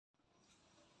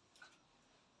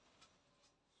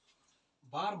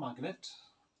bar magnet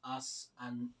as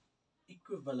an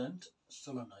equivalent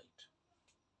solenoid.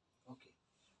 Okay,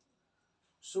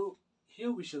 so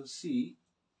here we shall see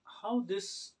how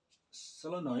this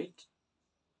solenoid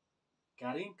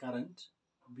carrying current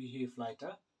behave like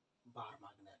a bar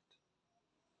magnet.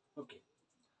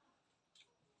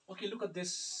 Okay, look at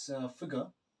this figure.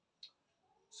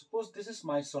 Suppose this is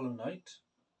my solenoid,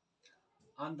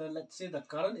 and let's say the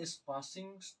current is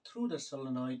passing through the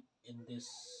solenoid in this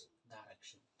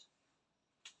direction.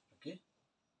 Okay,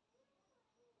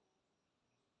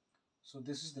 so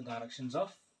this is the directions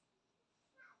of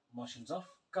motions of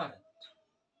current.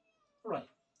 Right,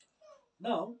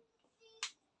 now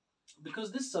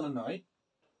because this solenoid,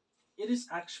 it is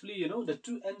actually, the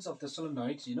two ends of the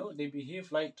solenoids, they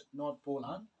behave like north pole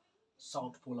and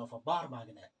south pole of a bar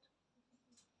magnet.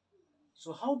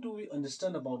 So how do we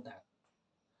understand about that?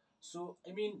 So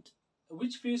I mean,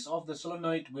 which face of the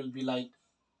solenoid will be like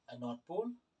a north pole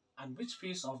and which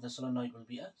face of the solenoid will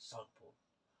be a south pole?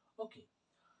 Okay,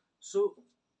 so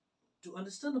to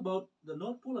understand about the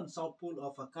north pole and south pole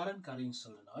of a current carrying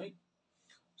solenoid,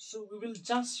 so we will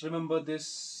just remember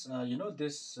this,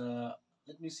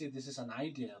 let me say this is an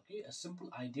idea, okay, a simple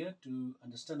idea to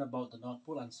understand about the north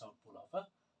pole and south pole of a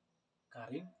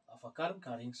current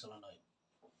carrying solenoid.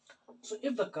 So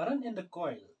if the current in the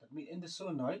coil, that means in the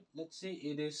solenoid, let's say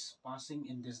it is passing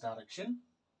in this direction,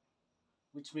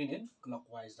 which means in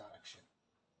clockwise direction.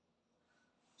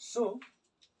 So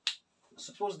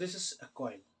suppose this is a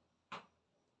coil.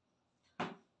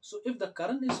 So if the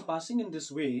current is passing in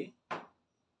this way,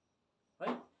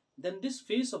 right, then this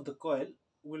face of the coil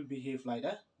will behave like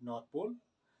a north pole,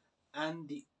 and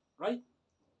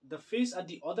the face at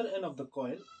the other end of the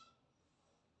coil,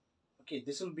 okay,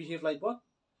 this will behave like what?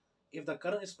 If the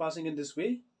current is passing in this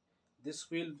way, this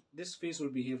face will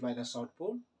behave like a south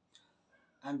pole,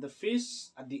 and the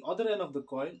face at the other end of the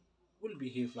coil will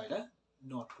behave like a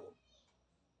north pole.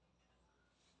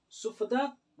 So for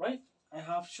that, right, I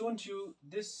have shown you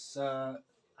this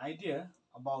idea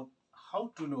about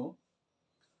how to know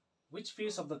which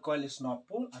face of the coil is north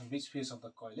pole and which face of the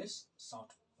coil is south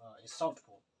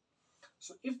pole.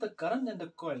 So if the current in the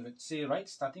coil, let's say, right,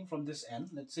 starting from this end,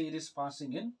 let's say it is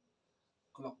passing in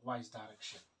clockwise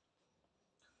direction.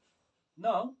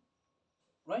 Now,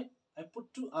 right, I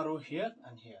put two arrows here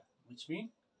and here, which mean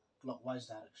clockwise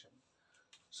direction.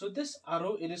 So this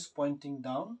arrow, it is pointing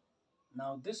down.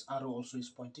 Now this arrow also is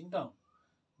pointing down.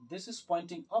 This is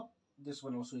pointing up. This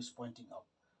one also is pointing up.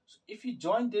 So if you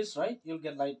join this, right, you'll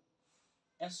get like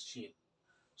S shape.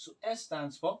 So S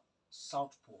stands for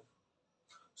south pole.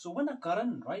 So when a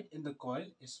current, right, in the coil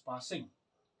is passing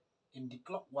in the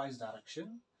clockwise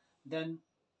direction, then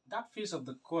that face of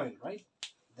the coil, right,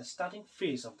 the starting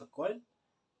face of the coil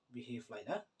behave like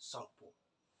a south pole.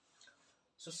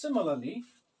 So similarly,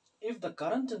 if the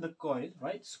current in the coil,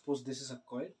 right, suppose this is a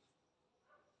coil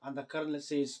and the current, let's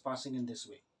say, is passing in this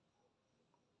way.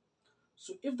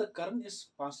 So if the current is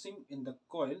passing in the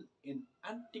coil in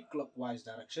anti-clockwise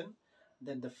direction,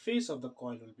 then the face of the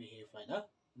coil will behave like a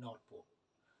north pole.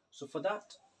 So for that,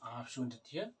 I have shown it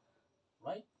here,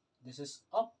 right? This is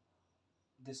up,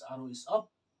 this arrow is up,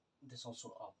 this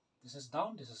also up. This is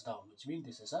down, which means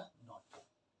this is a north pole.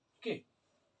 Okay,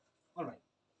 all right.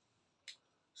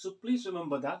 So please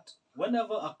remember that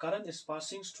whenever a current is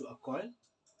passing through a coil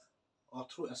or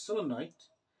through a solenoid,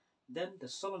 then the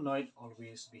solenoid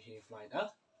always behave like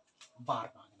a bar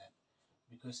magnet.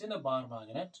 Because in a bar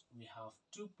magnet, we have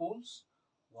two poles.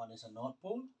 One is a north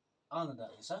pole, another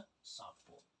is a south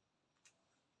pole.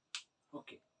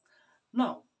 Okay.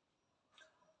 Now,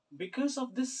 because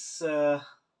of this,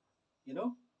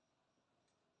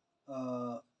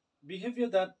 behavior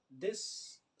that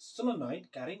this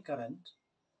solenoid carrying current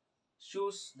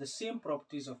shows the same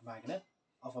properties of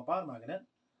a bar magnet.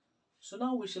 So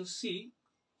now we shall see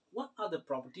what are the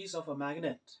properties of a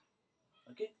magnet.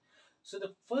 Okay, so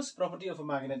the first property of a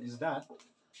magnet is that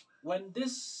when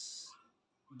this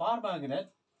bar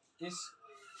magnet is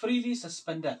freely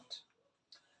suspended,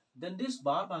 then this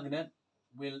bar magnet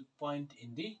will point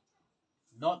in the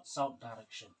north-south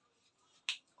direction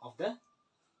of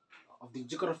the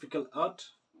geographical earth.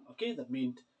 Okay, that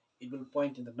means it will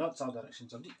point in the north-south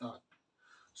directions of the earth.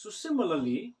 So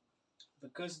similarly,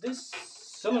 because this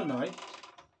solenoid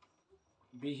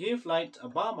behave like a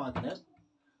bar magnet,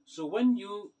 so when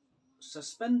you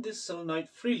suspend this solenoid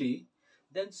freely,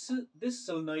 then this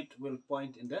solenoid will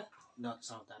point in the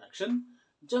north-south direction,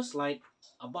 just like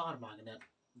a bar magnet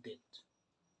did.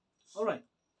 All right.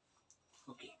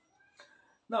 Okay.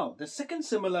 Now, the second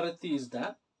similarity is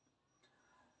that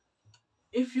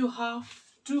if you have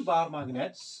two bar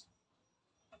magnets,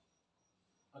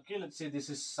 Okay, let's say this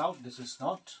is south, this is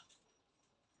north,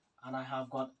 and I have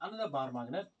got another bar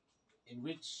magnet in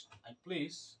which I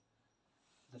place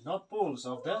the north poles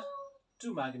of the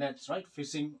two magnets, right,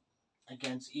 facing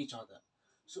against each other.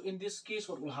 So in this case,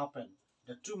 what will happen?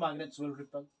 The two magnets will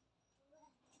repel.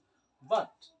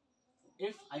 But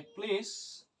if I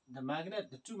place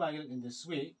the two magnets in this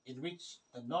way, in which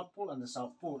the north pole and the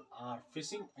south pole are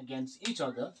facing against each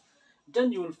other,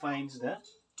 then you will find that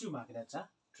two magnets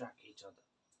attract each other.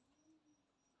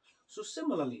 So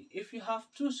similarly, if you have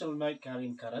two solenoid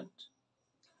carrying current,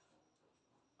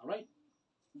 all right,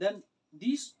 then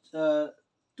these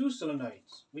two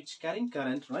solenoids which carrying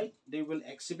current, right, they will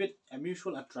exhibit a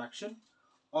mutual attraction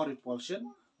or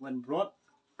repulsion when brought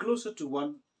closer to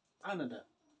one another.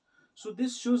 So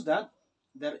this shows that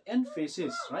their end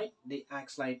faces, right, they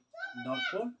act like north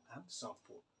pole and south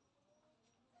pole.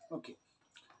 Okay,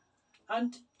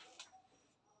 and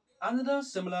another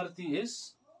similarity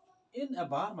is in a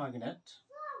bar magnet,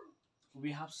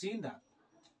 we have seen that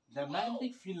the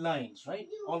magnetic field lines, right,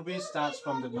 always starts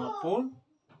from the north pole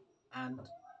and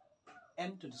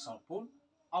end to the south pole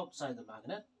outside the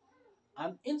magnet,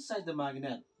 and inside the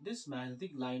magnet this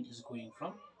magnetic line is going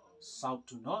from south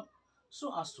to north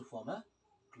so as to form a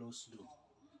closed loop.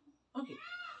 Okay,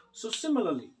 so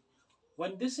similarly,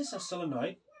 when this is a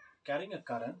solenoid carrying a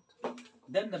current,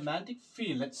 then the magnetic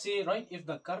field, let's say, right, if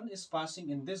the current is passing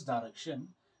in this direction,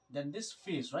 then this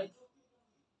phase, right,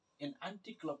 in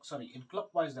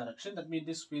clockwise direction, that means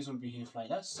this phase will behave like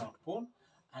a south pole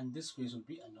and this phase will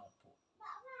be a north pole.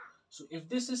 So if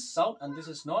this is south and this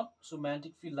is north, so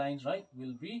magnetic field lines, right,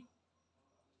 will be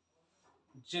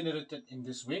generated in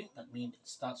this way. That means it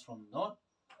starts from north,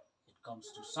 it comes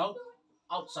to south,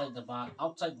 outside the bar,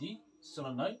 outside the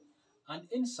solenoid, and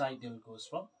inside they will goes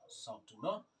from south to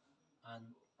north, and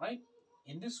right,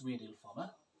 in this way they will form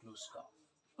a closed curve.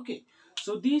 Okay,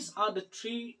 so these are the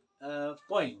three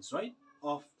points, right,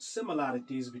 of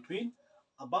similarities between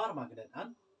a bar magnet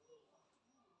and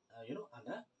and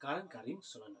a current carrying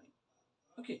solenoid.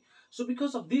 Okay, so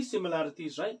because of these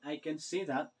similarities, right, I can say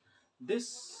that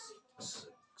this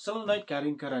solenoid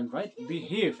carrying current, right,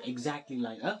 behave exactly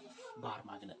like a bar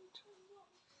magnet.